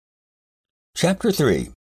Chapter 3.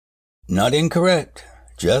 Not incorrect,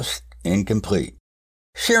 just incomplete.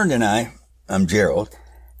 Sharon and I, I'm Gerald,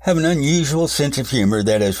 have an unusual sense of humor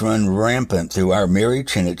that has run rampant through our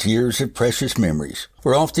marriage and its years of precious memories.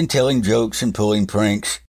 We're often telling jokes and pulling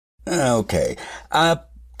pranks. Okay, I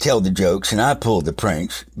tell the jokes and I pull the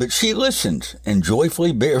pranks, but she listens and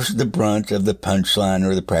joyfully bears the brunt of the punchline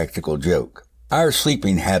or the practical joke. Our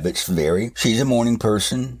sleeping habits vary. She's a morning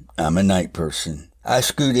person, I'm a night person. I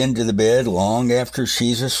scoot into the bed long after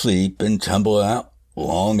she's asleep and tumble out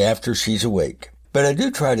long after she's awake. But I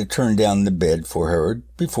do try to turn down the bed for her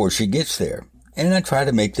before she gets there, and I try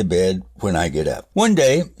to make the bed when I get up. One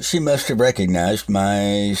day, she must have recognized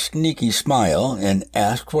my sneaky smile and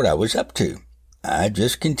asked what I was up to. I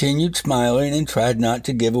just continued smiling and tried not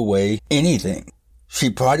to give away anything.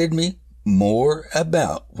 She prodded me more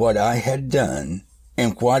about what I had done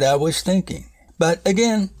and what I was thinking. But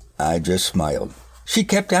again, I just smiled. She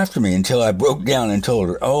kept after me until I broke down and told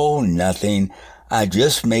her, "Oh, nothing. I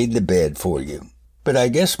just made the bed for you." But I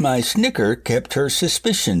guess my snicker kept her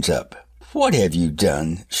suspicions up. "What have you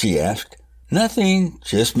done?" she asked. "Nothing.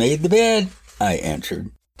 Just made the bed," I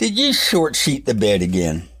answered. "Did you short sheet the bed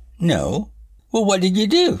again?" "No." "Well, what did you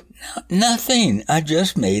do?" "Nothing. I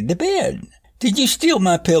just made the bed." "Did you steal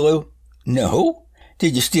my pillow?" "No."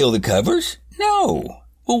 "Did you steal the covers?" "No."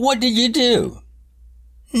 "Well, what did you do?"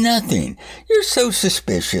 "Nothing. You're so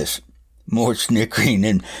suspicious." More snickering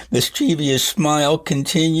and mischievous smile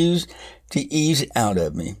continues to ease out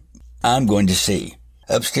of me. "I'm going to see."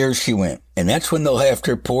 Upstairs she went, and that's when the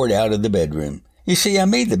laughter poured out of the bedroom. You see, I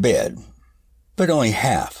made the bed, but only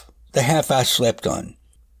half, the half I slept on.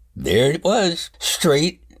 There it was,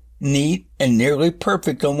 straight, neat, and nearly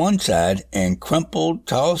perfect on one side, and crumpled,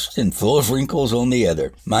 tossed, and full of wrinkles on the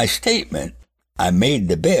other. My statement, "I made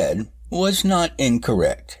the bed," was not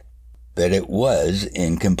incorrect, but it was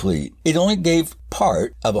incomplete. It only gave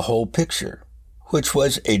part of a whole picture, which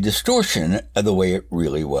was a distortion of the way it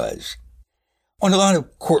really was. On a lot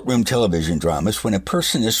of courtroom television dramas, when a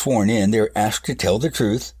person is sworn in, they're asked to tell the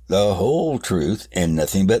truth, the whole truth, and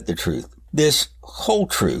nothing but the truth. This whole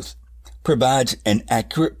truth provides an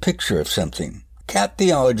accurate picture of something. Cat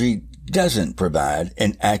theology doesn't provide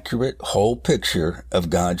an accurate whole picture of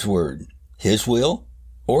God's Word, His will,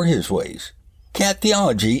 or His ways. Cat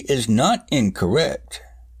theology is not incorrect,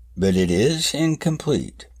 but it is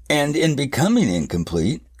incomplete. And in becoming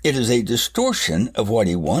incomplete, it is a distortion of what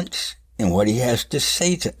He wants and what He has to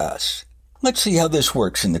say to us. Let's see how this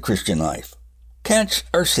works in the Christian life. Cats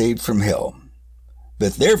are saved from hell,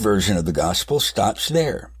 but their version of the gospel stops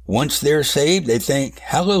there. Once they're saved, they think,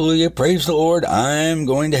 "Hallelujah, praise the Lord, I'm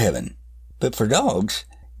going to heaven." But for dogs,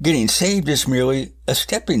 getting saved is merely a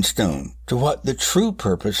stepping stone to what the true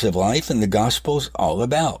purpose of life and the gospel is all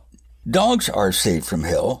about. Dogs are saved from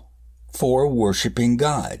hell for worshiping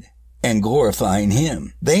God and glorifying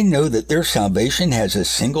Him. They know that their salvation has a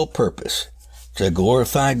single purpose, to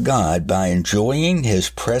glorify God by enjoying His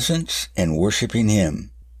presence and worshiping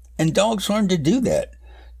Him. And dogs learn to do that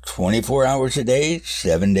 24 hours a day,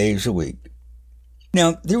 7 days a week.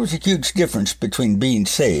 Now, there was a huge difference between being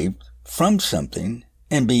saved from something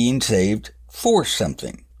and being saved for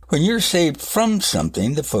something. When you're saved from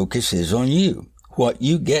something, the focus is on you, what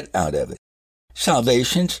you get out of it.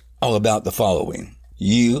 Salvation's all about the following: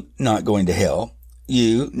 you not going to hell,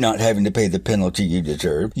 you not having to pay the penalty you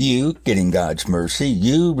deserve, you getting God's mercy,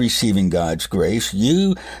 you receiving God's grace,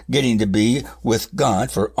 you getting to be with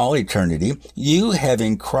God for all eternity, you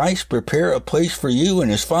having Christ prepare a place for you in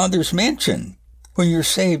His Father's mansion. When you're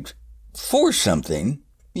saved for something,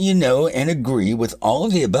 you know and agree with all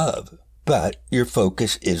of the above, but your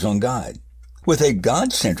focus is on God. With a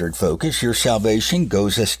God-centered focus, your salvation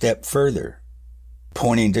goes a step further,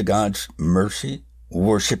 pointing to God's mercy,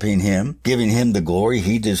 worshiping Him, giving Him the glory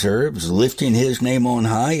He deserves, lifting His name on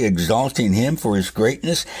high, exalting Him for His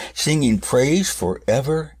greatness, singing praise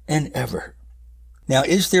forever and ever. Now,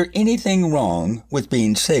 is there anything wrong with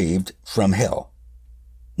being saved from hell?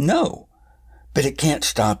 No, but it can't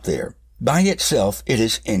stop there. By itself, it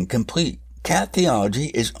is incomplete. Cat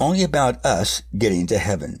theology is only about us getting to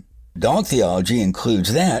heaven. Dog theology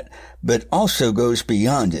includes that, but also goes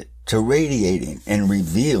beyond it to radiating and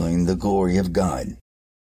revealing the glory of God.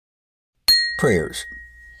 Prayers.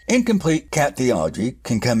 Incomplete cat theology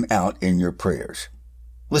can come out in your prayers.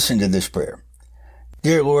 Listen to this prayer.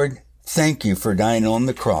 Dear Lord, thank you for dying on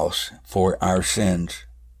the cross for our sins.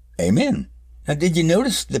 Amen. Now, did you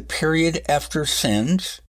notice the period after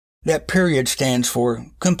sins? That period stands for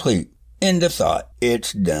complete. End of thought.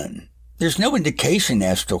 It's done. There's no indication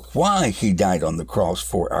as to why He died on the cross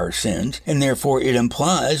for our sins, and therefore it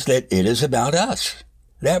implies that it is about us.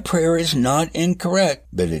 That prayer is not incorrect,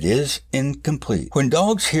 but it is incomplete. When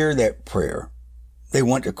dogs hear that prayer, they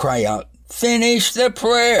want to cry out, "Finish the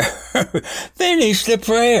prayer! Finish the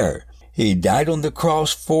prayer!" He died on the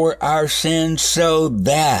cross for our sins so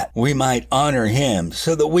that we might honor him,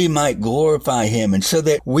 so that we might glorify him, and so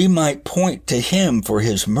that we might point to him for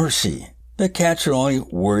his mercy. The cats are only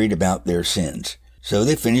worried about their sins. So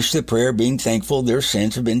they finish the prayer being thankful their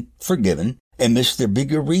sins have been forgiven and miss the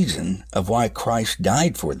bigger reason of why Christ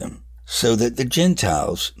died for them, so that the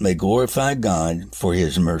Gentiles may glorify God for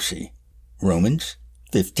his mercy. Romans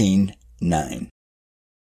 15:9.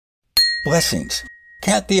 Blessings.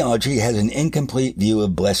 Cat theology has an incomplete view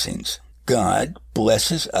of blessings. God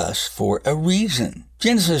blesses us for a reason.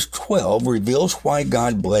 Genesis 12 reveals why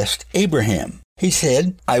God blessed Abraham. He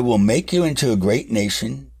said, "I will make you into a great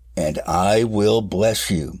nation, and I will bless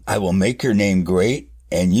you. I will make your name great,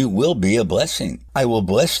 and you will be a blessing. I will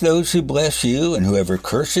bless those who bless you, and whoever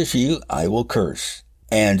curses you, I will curse.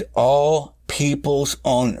 And all peoples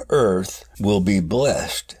on earth will be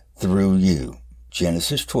blessed through you."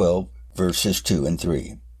 Genesis 12, verses 2 and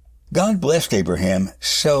 3. God blessed Abraham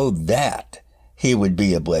so that he would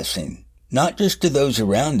be a blessing, not just to those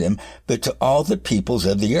around him, but to all the peoples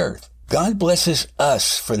of the earth. God blesses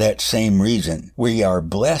us for that same reason. We are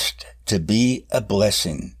blessed to be a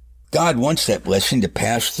blessing. God wants that blessing to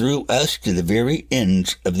pass through us to the very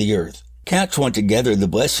ends of the earth. Cats want to gather the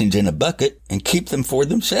blessings in a bucket and keep them for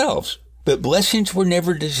themselves. But blessings were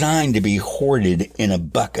never designed to be hoarded in a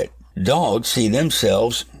bucket. Dogs see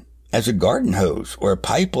themselves as a garden hose or a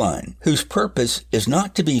pipeline whose purpose is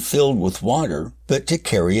not to be filled with water, but to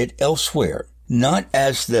carry it elsewhere. Not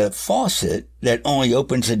as the faucet that only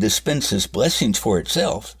opens and dispenses blessings for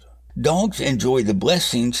itself. Dogs enjoy the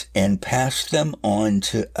blessings and pass them on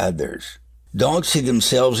to others. Dogs see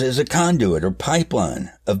themselves as a conduit or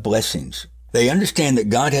pipeline of blessings. They understand that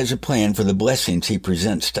God has a plan for the blessings he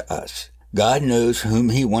presents to us. God knows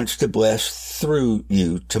whom he wants to bless through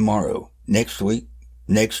you tomorrow, next week,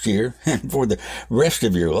 next year, and for the rest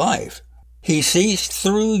of your life. He sees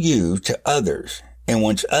through you to others and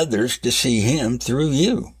wants others to see him through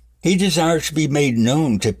you. He desires to be made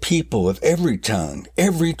known to people of every tongue,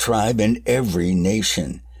 every tribe, and every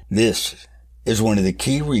nation. This is one of the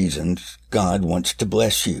key reasons God wants to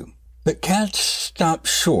bless you. But cats stop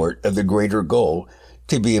short of the greater goal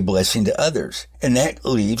to be a blessing to others, and that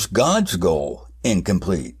leaves God's goal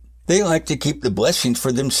incomplete. They like to keep the blessings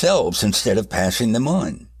for themselves instead of passing them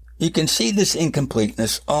on. You can see this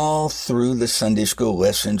incompleteness all through the Sunday school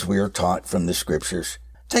lessons we are taught from the scriptures.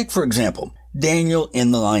 Take, for example, Daniel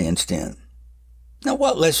in the lion's den. Now,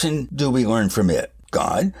 what lesson do we learn from it?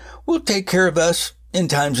 God will take care of us in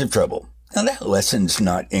times of trouble. Now, that lesson's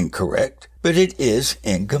not incorrect, but it is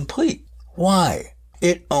incomplete. Why?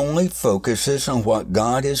 It only focuses on what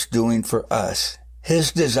God is doing for us,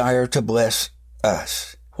 his desire to bless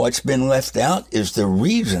us. What's been left out is the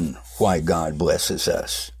reason why God blesses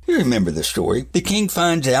us. You remember the story. The king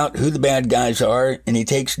finds out who the bad guys are, and he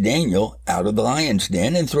takes Daniel out of the lion's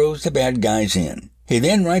den and throws the bad guys in. He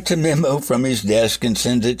then writes a memo from his desk and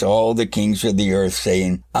sends it to all the kings of the earth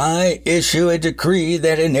saying, "I issue a decree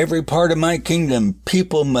that in every part of my kingdom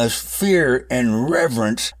people must fear and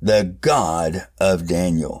reverence the God of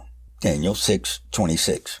Daniel." Daniel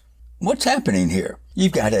 6:26. What's happening here?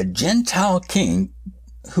 You've got a Gentile king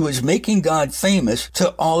who is making God famous to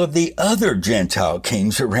all of the other Gentile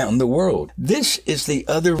kings around the world. This is the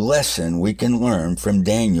other lesson we can learn from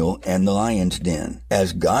Daniel and the lion's den.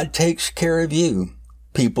 As God takes care of you,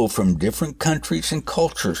 people from different countries and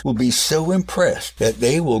cultures will be so impressed that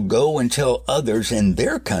they will go and tell others in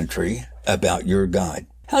their country about your God.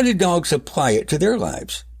 How do dogs apply it to their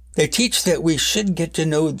lives? They teach that we should get to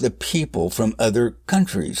know the people from other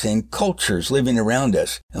countries and cultures living around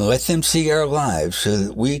us and let them see our lives so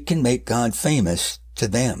that we can make God famous to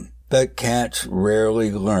them. But cats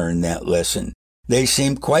rarely learn that lesson. They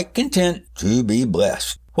seem quite content to be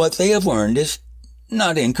blessed. What they have learned is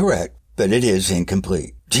not incorrect, but it is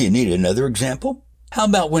incomplete. Do you need another example? How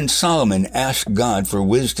about when Solomon asked God for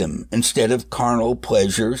wisdom instead of carnal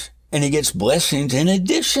pleasures, and he gets blessings in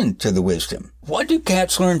addition to the wisdom? What do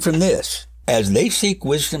cats learn from this? As they seek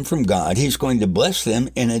wisdom from God, he's going to bless them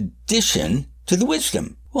in addition to the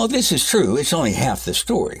wisdom. Well, this is true. It's only half the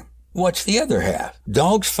story. What's the other half?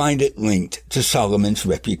 Dogs find it linked to Solomon's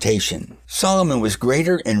reputation. Solomon was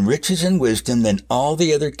greater in riches and wisdom than all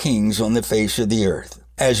the other kings on the face of the earth.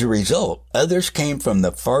 As a result, others came from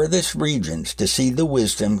the farthest regions to see the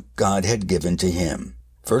wisdom God had given to him.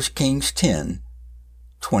 1 Kings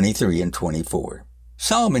 10:23 and 24.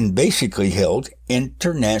 Solomon basically held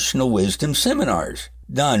international wisdom seminars.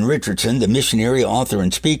 Don Richardson, the missionary, author,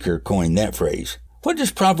 and speaker, coined that phrase. What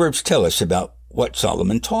does Proverbs tell us about what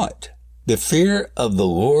Solomon taught? The fear of the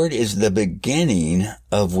Lord is the beginning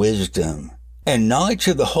of wisdom, and knowledge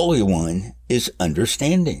of the Holy One is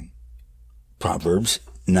understanding. Proverbs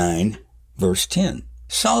 9, verse 10.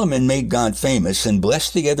 Solomon made God famous and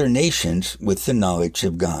blessed the other nations with the knowledge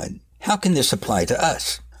of God. How can this apply to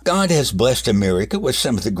us? God has blessed America with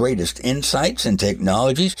some of the greatest insights and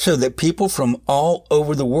technologies so that people from all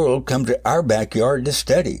over the world come to our backyard to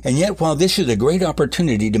study. And yet, while this is a great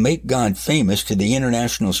opportunity to make God famous to the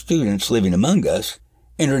international students living among us,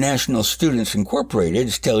 International Students Incorporated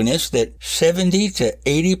is telling us that 70 to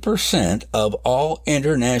 80% of all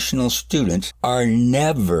international students are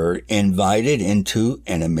never invited into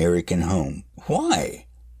an American home. Why?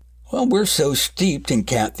 Well, we're so steeped in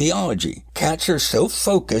cat theology. Cats are so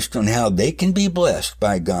focused on how they can be blessed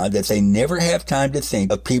by God that they never have time to think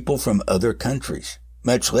of people from other countries,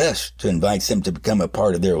 much less to invite them to become a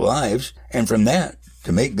part of their lives, and from that,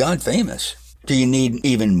 to make God famous. Do you need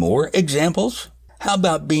even more examples? How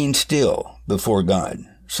about being still before God?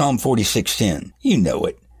 Psalm 46:10. You know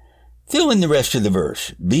it. Fill in the rest of the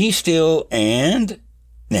verse. Be still and...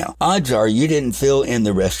 Now, odds are you didn't fill in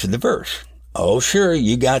the rest of the verse. Oh, sure,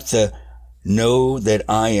 you got the know that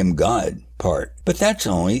I am God part, but that's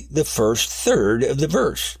only the first third of the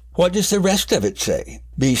verse. What does the rest of it say?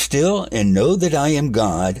 Be still and know that I am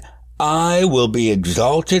God. I will be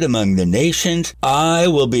exalted among the nations. I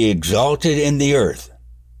will be exalted in the earth.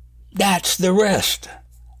 That's the rest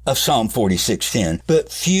of Psalm 46:10,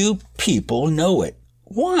 but few people know it.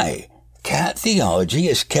 Why? Cat theology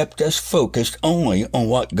has kept us focused only on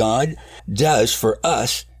what God does for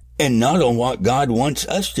us and not on what God wants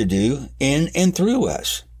us to do in and through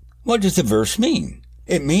us. What does the verse mean?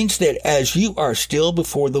 It means that as you are still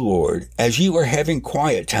before the Lord, as you are having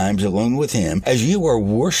quiet times alone with Him, as you are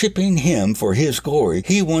worshiping Him for His glory,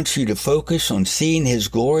 He wants you to focus on seeing His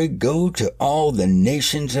glory go to all the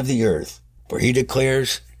nations of the earth. For He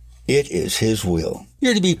declares, it is His will.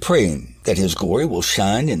 You're to be praying that His glory will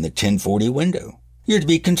shine in the 1040 window. You're to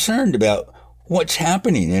be concerned about what's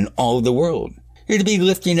happening in all of the world. You're to be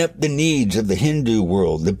lifting up the needs of the Hindu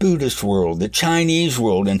world, the Buddhist world, the Chinese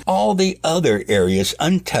world, and all the other areas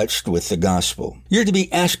untouched with the gospel. You're to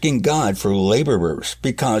be asking God for laborers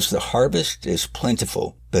because the harvest is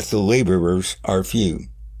plentiful, but the laborers are few.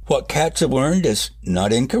 What cats have learned is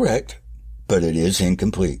not incorrect, but it is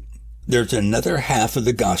incomplete. There's another half of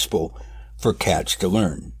the gospel for cats to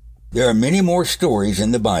learn. There are many more stories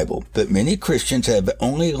in the Bible, but many Christians have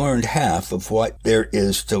only learned half of what there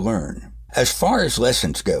is to learn. As far as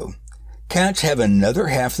lessons go, cats have another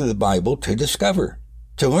half of the Bible to discover.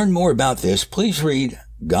 To learn more about this, please read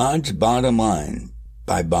God's Bottom Line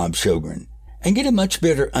by Bob Sjogren and get a much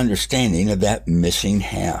better understanding of that missing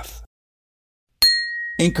half.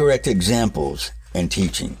 Incorrect examples and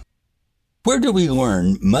teaching. Where do we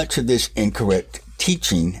learn much of this incorrect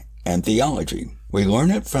teaching and theology? We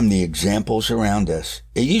learn it from the examples around us.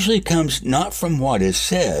 It usually comes not from what is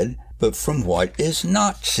said, but from what is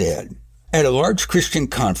not said. At a large Christian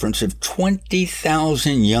conference of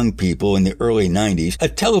 20,000 young people in the early 90s, a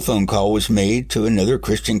telephone call was made to another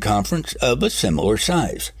Christian conference of a similar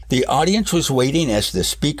size. The audience was waiting as the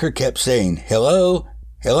speaker kept saying, "Hello?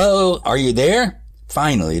 Hello? Are you there?"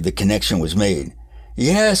 Finally, the connection was made.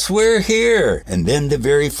 "Yes, we're here." And then the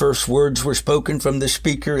very first words were spoken from the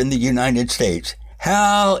speaker in the United States.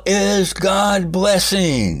 "How is God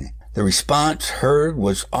blessing?" The response heard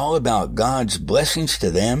was all about God's blessings to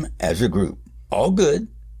them as a group. All good,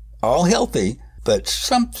 all healthy, but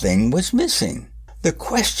something was missing. The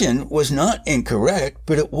question was not incorrect,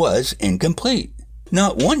 but it was incomplete.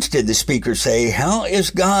 Not once did the speaker say, "How is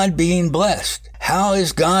God being blessed? How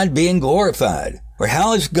is God being glorified? Or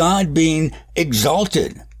how is God being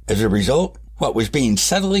exalted?" As a result, what was being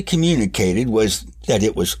subtly communicated was that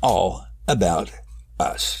it was all about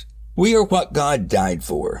us. We are what God died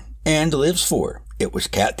for and lives for. It was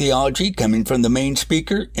cat theology coming from the main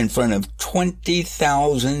speaker in front of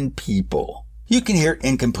 20,000 people. You can hear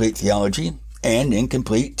incomplete theology and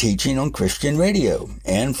incomplete teaching on Christian radio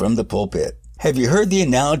and from the pulpit. Have you heard the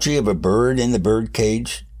analogy of a bird in the bird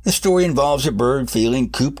cage? The story involves a bird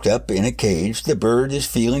feeling cooped up in a cage. The bird is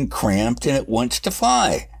feeling cramped and it wants to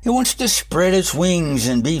fly. It wants to spread its wings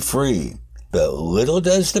and be free. But little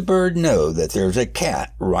does the bird know that there's a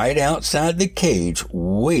cat right outside the cage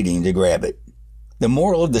waiting to grab it. The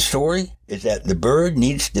moral of the story is that the bird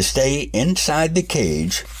needs to stay inside the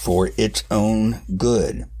cage for its own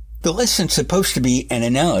good. The lesson's supposed to be an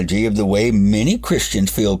analogy of the way many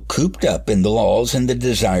Christians feel cooped up in the laws and the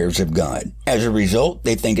desires of God. As a result,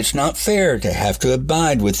 they think it's not fair to have to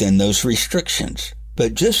abide within those restrictions.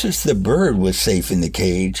 But just as the bird was safe in the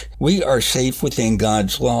cage, we are safe within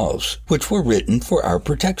God's laws, which were written for our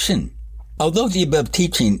protection. Although the above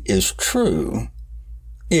teaching is true,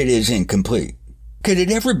 it is incomplete. Could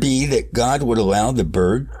it ever be that God would allow the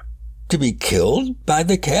bird to be killed by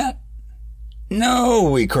the cat? No,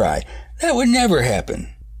 we cry. That would never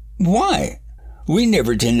happen. Why? We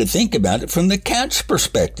never tend to think about it from the cat's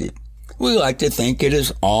perspective. We like to think it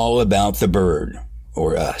is all about the bird,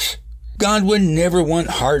 or us. God would never want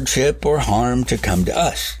hardship or harm to come to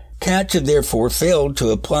us. Cats have therefore failed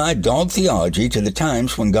to apply dog theology to the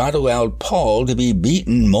times when God allowed Paul to be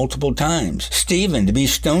beaten multiple times, Stephen to be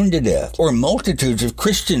stoned to death, or multitudes of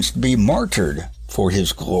Christians to be martyred for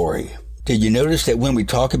his glory. Did you notice that when we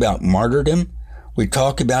talk about martyrdom, we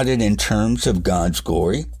talk about it in terms of God's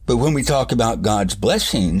glory, but when we talk about God's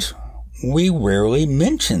blessings, we rarely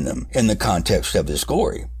mention them in the context of His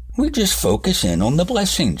glory. We just focus in on the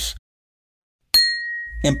blessings.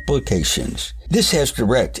 Implications. This has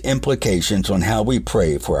direct implications on how we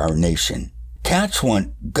pray for our nation. Cats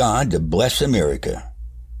want God to bless America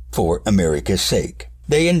for America's sake.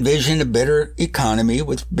 They envision a better economy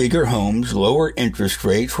with bigger homes, lower interest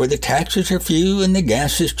rates, where the taxes are few and the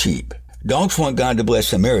gas is cheap. Dogs want God to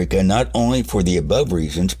bless America not only for the above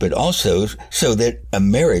reasons, but also so that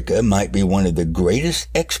America might be one of the greatest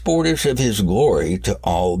exporters of His glory to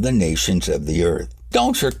all the nations of the earth.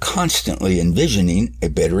 Dogs are constantly envisioning a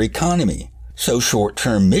better economy. So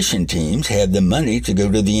short-term mission teams have the money to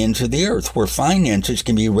go to the ends of the earth where finances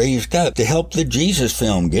can be raised up to help the Jesus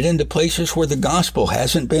film get into places where the gospel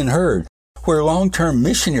hasn't been heard, where long-term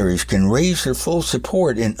missionaries can raise their full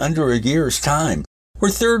support in under a year's time,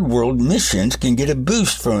 where third world missions can get a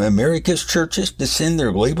boost from America's churches to send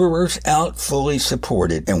their laborers out fully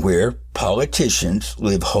supported, and where politicians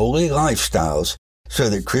live holy lifestyles so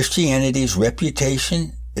that Christianity's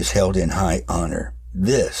reputation is held in high honor.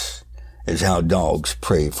 This is how dogs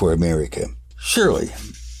pray for America. Surely,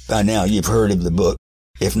 by now you've heard of the book,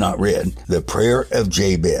 if not read, The Prayer of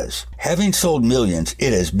Jabez. Having sold millions,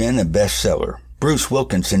 it has been a bestseller. Bruce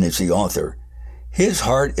Wilkinson is the author. His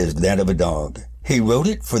heart is that of a dog. He wrote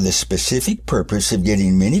it for the specific purpose of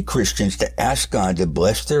getting many Christians to ask God to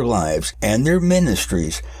bless their lives and their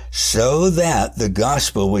ministries so that the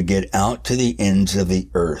gospel would get out to the ends of the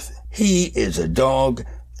earth. He is a dog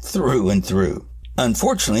through and through.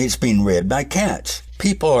 Unfortunately, it's being read by cats.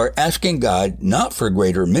 People are asking God not for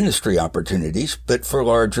greater ministry opportunities, but for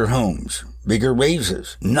larger homes, bigger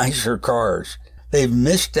raises, nicer cars. They've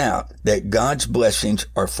missed out that God's blessings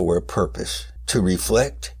are for a purpose, to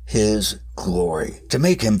reflect His glory, to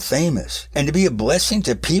make Him famous, and to be a blessing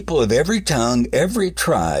to people of every tongue, every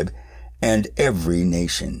tribe, and every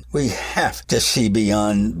nation. We have to see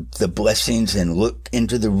beyond the blessings and look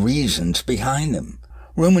into the reasons behind them.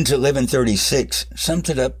 Romans 11:36 sums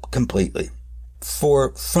it up completely.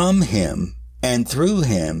 For from Him, and through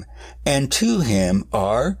Him, and to Him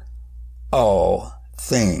are all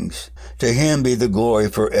things. To Him be the glory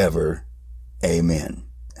forever. Amen.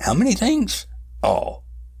 How many things? All.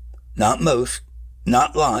 Not most,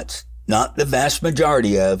 not lots, not the vast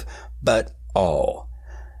majority of, but all.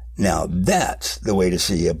 Now that's the way to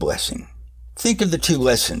see a blessing. Think of the two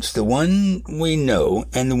lessons, the one we know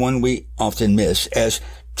and the one we often miss, as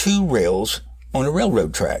two rails on a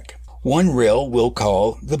railroad track. One rail we'll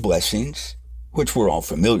call the blessings, which we're all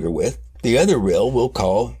familiar with. The other rail we'll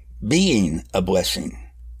call being a blessing,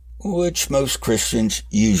 which most Christians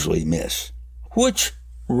usually miss. Which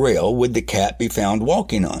rail would the cat be found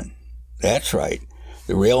walking on? That's right.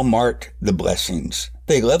 The rail marked the blessings.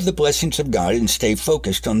 They love the blessings of God and stay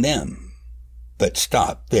focused on them. But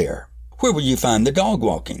stop there. Where would you find the dog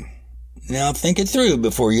walking? Now think it through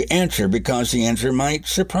before you answer, because the answer might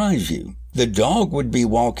surprise you. The dog would be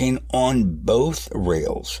walking on both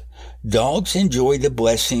rails. Dogs enjoy the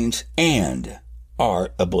blessings and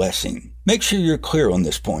are a blessing. Make sure you're clear on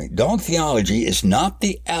this point. Dog theology is not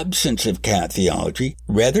the absence of cat theology.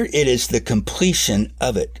 Rather, it is the completion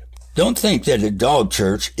of it. Don't think that a dog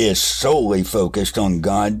church is solely focused on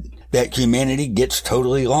God, that humanity gets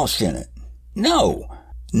totally lost in it. No.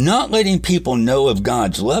 Not letting people know of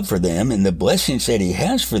God's love for them and the blessings that He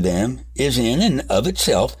has for them is in and of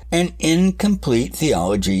itself an incomplete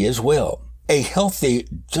theology as well. A healthy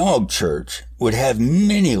dog church would have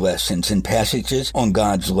many lessons and passages on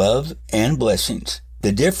God's love and blessings.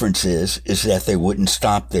 The difference is that they wouldn't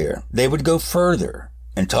stop there. They would go further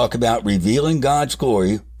and talk about revealing God's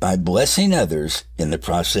glory by blessing others in the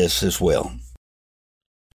process as well.